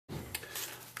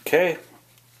Okay,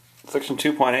 section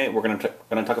 2.8, we're going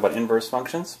to talk about inverse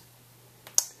functions.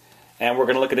 And we're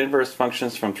going to look at inverse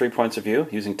functions from 3 points of view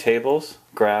using tables,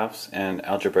 graphs, and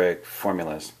algebraic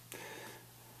formulas.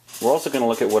 We're also going to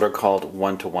look at what are called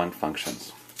one-to-one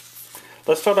functions.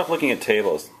 Let's start off looking at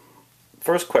tables.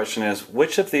 First question is,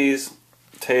 which of these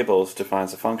tables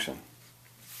defines a function?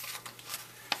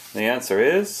 The answer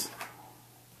is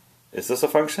this a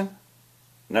function?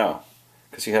 No,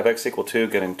 because you have x equal 2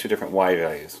 getting two different y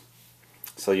values.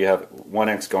 So you have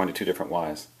 1x going to two different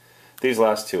y's. These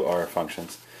last two are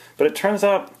functions. But it turns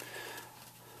out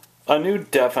a new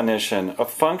definition, a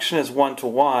function is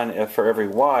one-to-one if for every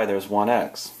y there's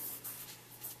 1x.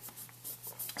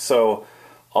 So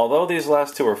although these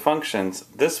last two are functions,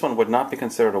 this one would not be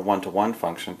considered a one-to-one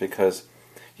function because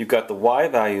you've got the y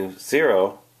value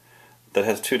 0 that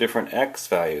has two different x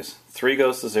values. 3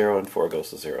 goes to 0 and 4 goes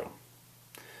to 0.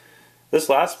 This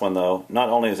last one, though, not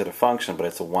only is it a function, but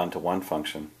it's a one-to-one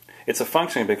function. It's a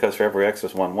function because for every x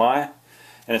there's one y,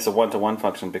 and it's a one-to-one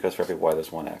function because for every y there's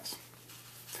one x.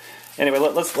 Anyway,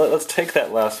 let's take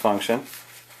that last function,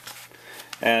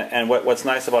 and what's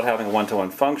nice about having a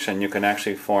one-to-one function, you can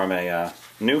actually form a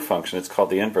new function. It's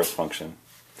called the inverse function.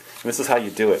 And this is how you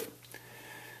do it.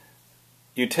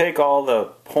 You take all the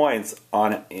points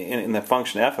in the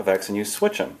function f of x and you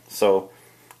switch them. So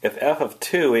if f of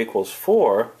 2 equals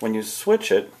 4, when you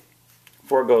switch it,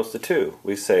 4 goes to 2.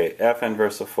 We say f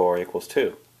inverse of 4 equals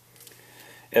 2.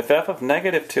 If f of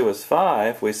negative 2 is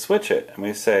 5, we switch it and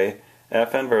we say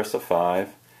f inverse of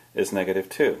 5 is negative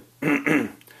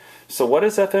 2. So what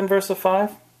is f inverse of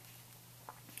 5?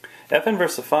 F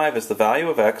inverse of 5 is the value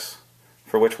of x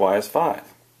for which y is 5.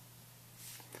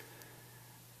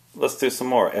 Let's do some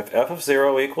more. If f of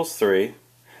 0 equals 3,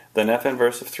 then f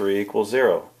inverse of 3 equals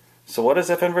 0. So what is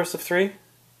f inverse of 3?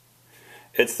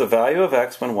 It's the value of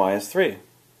x when y is 3.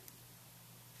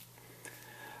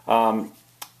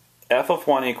 F of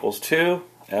 1 equals 2,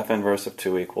 f inverse of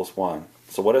 2 equals 1.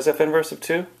 So what is f inverse of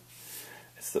 2?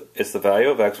 It's the value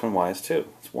of x when y is 2.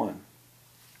 It's 1.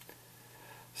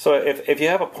 So if you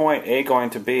have a point a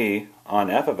going to b on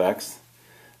f of x,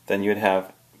 then you'd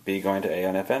have b going to a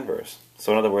on f inverse.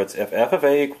 So in other words, if f of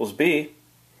a equals b,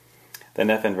 then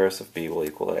f inverse of b will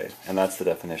equal a. And that's the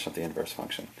definition of the inverse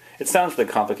function. It sounds really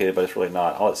complicated, but it's really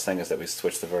not. All it's saying is that we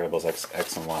switch the variables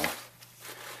x and y.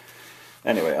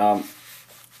 Anyway,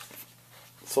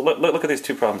 so look at these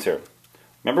two problems here.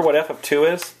 Remember what f of 2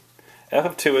 is? F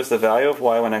of 2 is the value of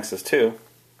y when x is 2.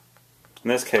 In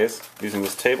this case, using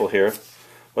this table here,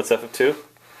 what's f of 2?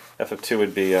 F of 2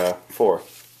 would be 4.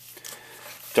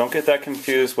 Don't get that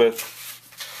confused with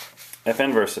f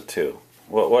inverse of 2.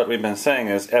 What we've been saying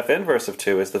is f inverse of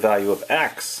 2 is the value of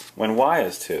x when y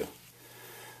is 2.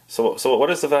 So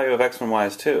what is the value of x when y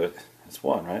is 2? It's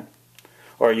 1, right?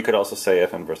 Or you could also say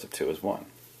f inverse of 2 is 1.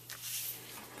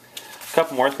 A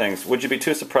couple more things. Would you be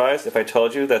too surprised if I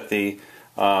told you that the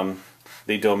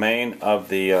domain of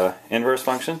the inverse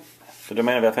function, the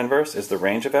domain of f inverse, is the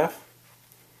range of f?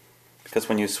 Because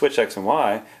when you switch x and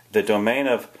y, the domain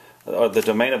of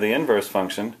the inverse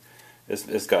function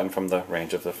is gotten from the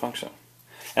range of the function.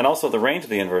 And also the range of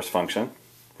the inverse function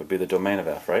would be the domain of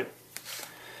f, right?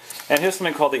 And here's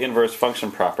something called the inverse function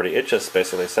property. It just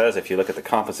basically says if you look at the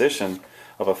composition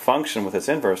of a function with its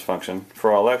inverse function,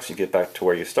 for all x you get back to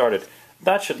where you started.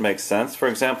 That should make sense. For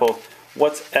example,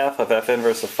 what's f of f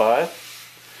inverse of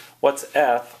 5? What's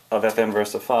f of f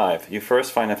inverse of 5? You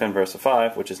first find f inverse of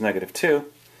 5, which is negative 2.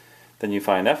 Then you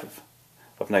find f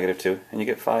of negative 2, and you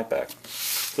get 5 back.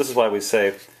 This is why we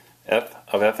say f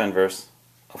of f inverse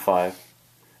of 5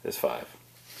 is 5.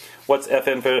 What's f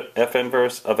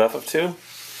inverse of f of 2?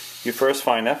 You first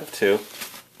find f of 2,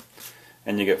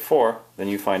 and you get 4. Then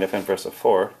you find f inverse of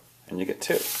 4, and you get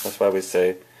 2. That's why we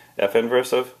say f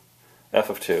inverse of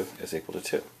f of 2 is equal to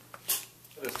 2.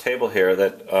 This table here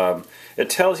that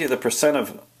it tells you the percent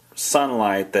of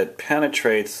sunlight that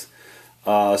penetrates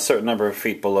a certain number of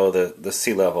feet below the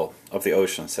sea level of the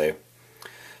ocean, say.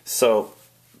 So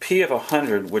P of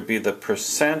 100 would be the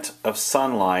percent of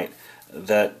sunlight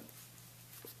that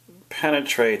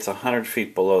penetrates 100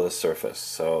 feet below the surface.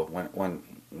 So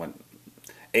when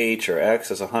H or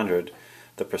X is 100,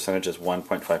 the percentage is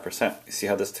 1.5%. You see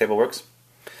how this table works?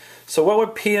 So what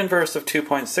would P inverse of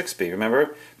 2.6 be?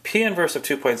 Remember, P inverse of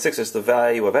 2.6 is the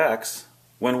value of X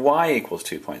when Y equals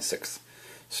 2.6.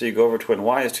 So you go over to when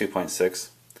Y is 2.6,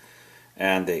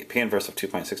 and the P inverse of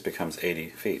 2.6 becomes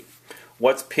 80 feet.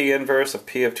 What's P inverse of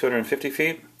P of 250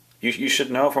 feet? You should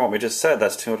know from what we just said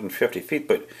that's 250 feet,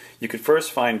 but you could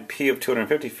first find P of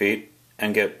 250 feet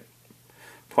and get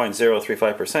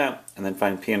 0.035%, and then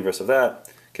find P inverse of that,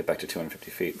 get back to 250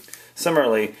 feet.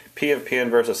 Similarly, P of P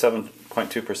inverse of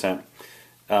 7.2%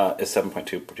 is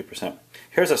 7.22%.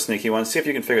 Here's a sneaky one. See if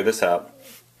you can figure this out.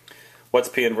 What's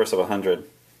P inverse of 100?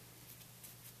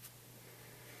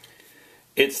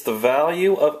 It's the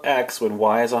value of x when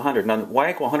y is 100. Now, y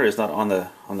equal 100 is not on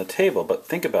the table, but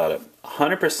think about it.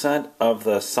 100% of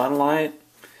the sunlight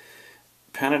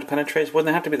penetrates. Wouldn't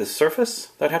that have to be the surface?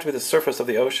 That'd have to be the surface of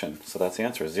the ocean. So that's the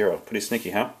answer, 0. Pretty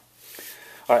sneaky, huh?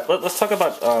 All right, let's talk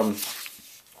about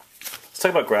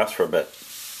graphs for a bit.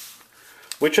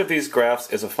 Which of these graphs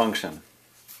is a function?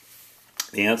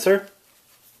 The answer?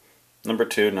 Number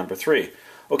 2, number 3.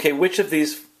 Okay, which of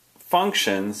these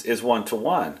functions is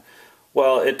 1-to-1?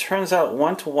 Well, it turns out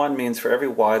 1-to-1 means for every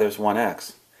y there's one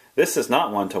x. This is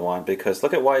not 1-to-1 because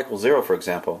look at y equals 0, for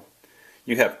example.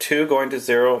 You have 2 going to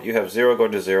 0, you have 0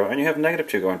 going to 0, and you have negative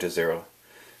 2 going to 0.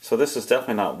 So this is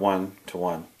definitely not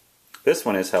 1-to-1. This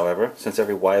one is, however, since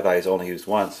every y value is only used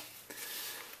once.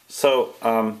 So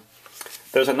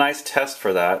there's a nice test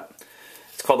for that.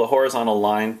 It's called the horizontal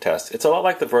line test. It's a lot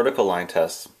like the vertical line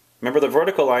test. Remember, the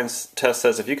vertical line test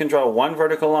says if you can draw one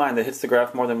vertical line that hits the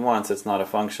graph more than once, it's not a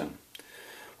function.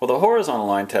 Well, the horizontal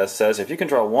line test says if you can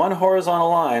draw one horizontal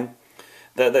line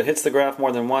that hits the graph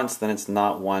more than once, then it's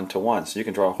not 1-to-1. So you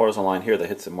can draw a horizontal line here that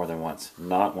hits it more than once.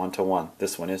 Not 1-to-1.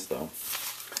 This one is, though.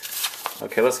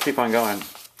 Okay, let's keep on going.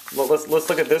 Well, let's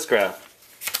look at this graph.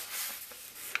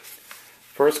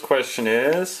 First question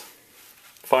is,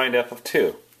 find f of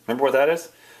 2. Remember what that is?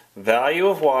 Value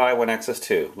of y when x is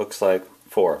 2. Looks like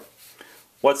 4.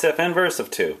 What's f inverse of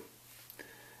 2?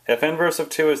 F inverse of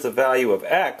 2 is the value of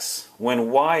x when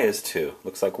y is 2.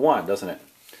 Looks like 1, doesn't it?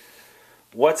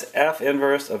 What's f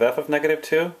inverse of f of negative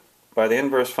 2? By the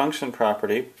inverse function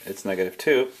property, it's negative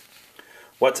 2.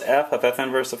 What's f of f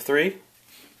inverse of 3?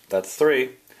 That's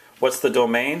 3. What's the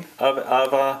domain of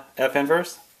f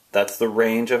inverse? That's the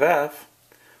range of f,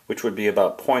 which would be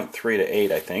about 0.3 to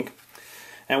 8, I think.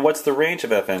 And what's the range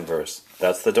of f inverse?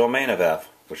 That's the domain of f,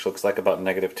 which looks like about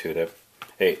negative 2 to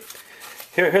 8.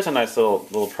 Here's a nice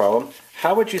little problem.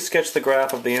 How would you sketch the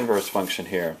graph of the inverse function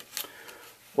here?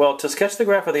 Well, to sketch the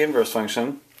graph of the inverse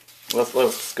function,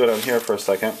 let's go down here for a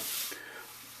second.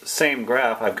 Same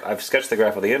graph. I've sketched the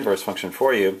graph of the inverse function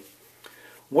for you.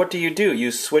 What do?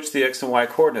 You switch the x and y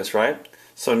coordinates, right?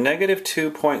 So negative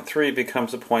 2.3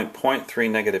 becomes a point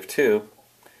 0.3, negative 2.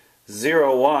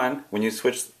 0, 1, when you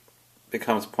switch,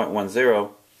 becomes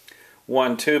 0.10.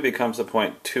 1, 2 becomes a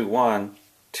point 2.1.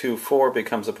 2, 4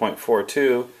 becomes a point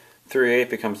 4.2. 3, 8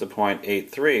 becomes a point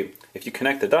 8.3. If you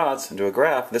connect the dots into a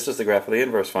graph, this is the graph of the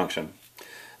inverse function.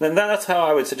 Then that's how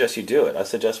I would suggest you do it. I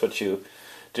suggest what you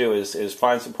do is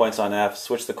find some points on f,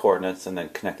 switch the coordinates, and then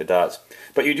connect the dots.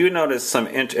 But you do notice an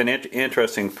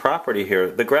interesting property here.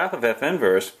 The graph of f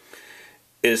inverse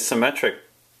is symmetric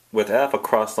with f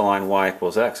across the line y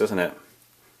equals x, isn't it?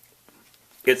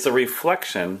 It's a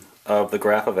reflection of the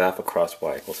graph of f across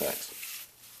y equals x.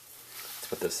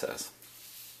 That's what this says.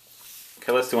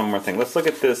 Okay, let's do one more thing. Let's look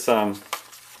at this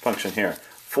function here.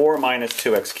 4 minus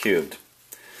 2x cubed.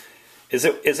 Is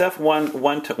f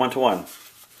 1-to-1?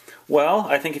 Well,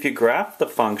 I think if you graph the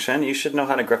function, you should know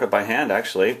how to graph it by hand,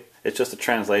 actually. It's just a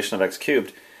translation of x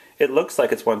cubed. It looks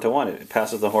like it's 1-to-1. It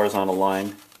passes the horizontal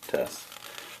line test.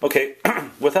 Okay,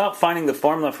 without finding the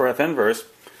formula for f inverse,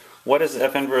 what is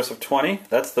f inverse of 20?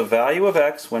 That's the value of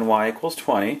x when y equals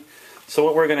 20. So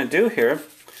what we're going to do here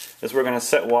is we're going to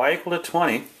set y equal to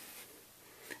 20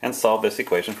 and solve this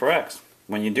equation for x.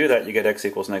 When you do that, you get x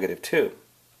equals negative 2.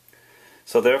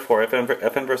 So therefore, f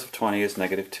inverse of 20 is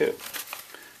negative 2.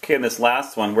 Okay, in this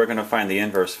last one, we're going to find the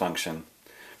inverse function.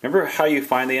 Remember how you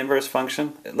find the inverse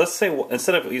function? Let's say,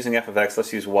 instead of using f of x,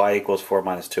 let's use y equals 4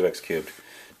 minus 2x cubed.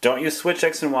 Don't you switch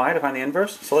x and y to find the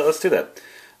inverse? So let's do that.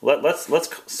 Let's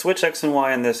switch x and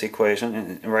y in this equation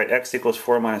and write x equals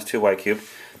 4 minus 2y cubed.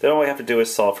 Then all we have to do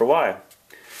is solve for y.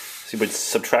 So you would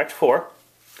subtract 4.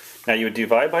 Now you would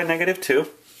divide by negative 2.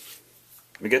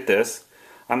 We get this.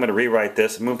 I'm going to rewrite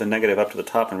this, move the negative up to the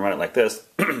top and write it like this.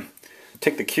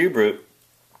 Take the cube root.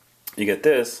 You get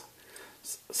this.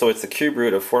 So it's the cube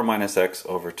root of 4 minus x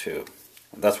over 2.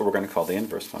 And that's what we're going to call the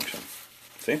inverse function.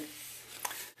 See?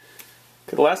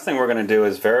 Okay, the last thing we're going to do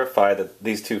is verify that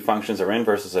these two functions are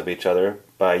inverses of each other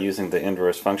by using the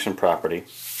inverse function property.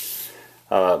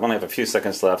 I only have a few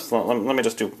seconds left, so let me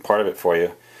just do part of it for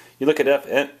you. You look at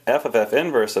f of f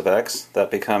inverse of x, that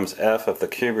becomes f of the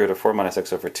cube root of 4 minus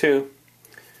x over 2,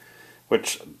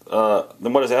 which,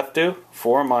 then what does f do?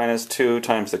 4 minus 2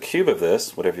 times the cube of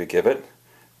this, whatever you give it.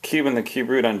 Cube and the cube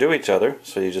root undo each other,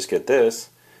 so you just get this.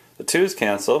 The 2's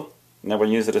cancel, and then when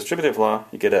you use the distributive law,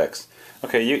 you get x.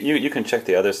 Okay, you can check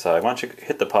the other side. Why don't you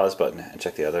hit the pause button and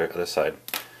check the other side.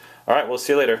 All right, we'll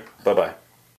see you later. Bye-bye.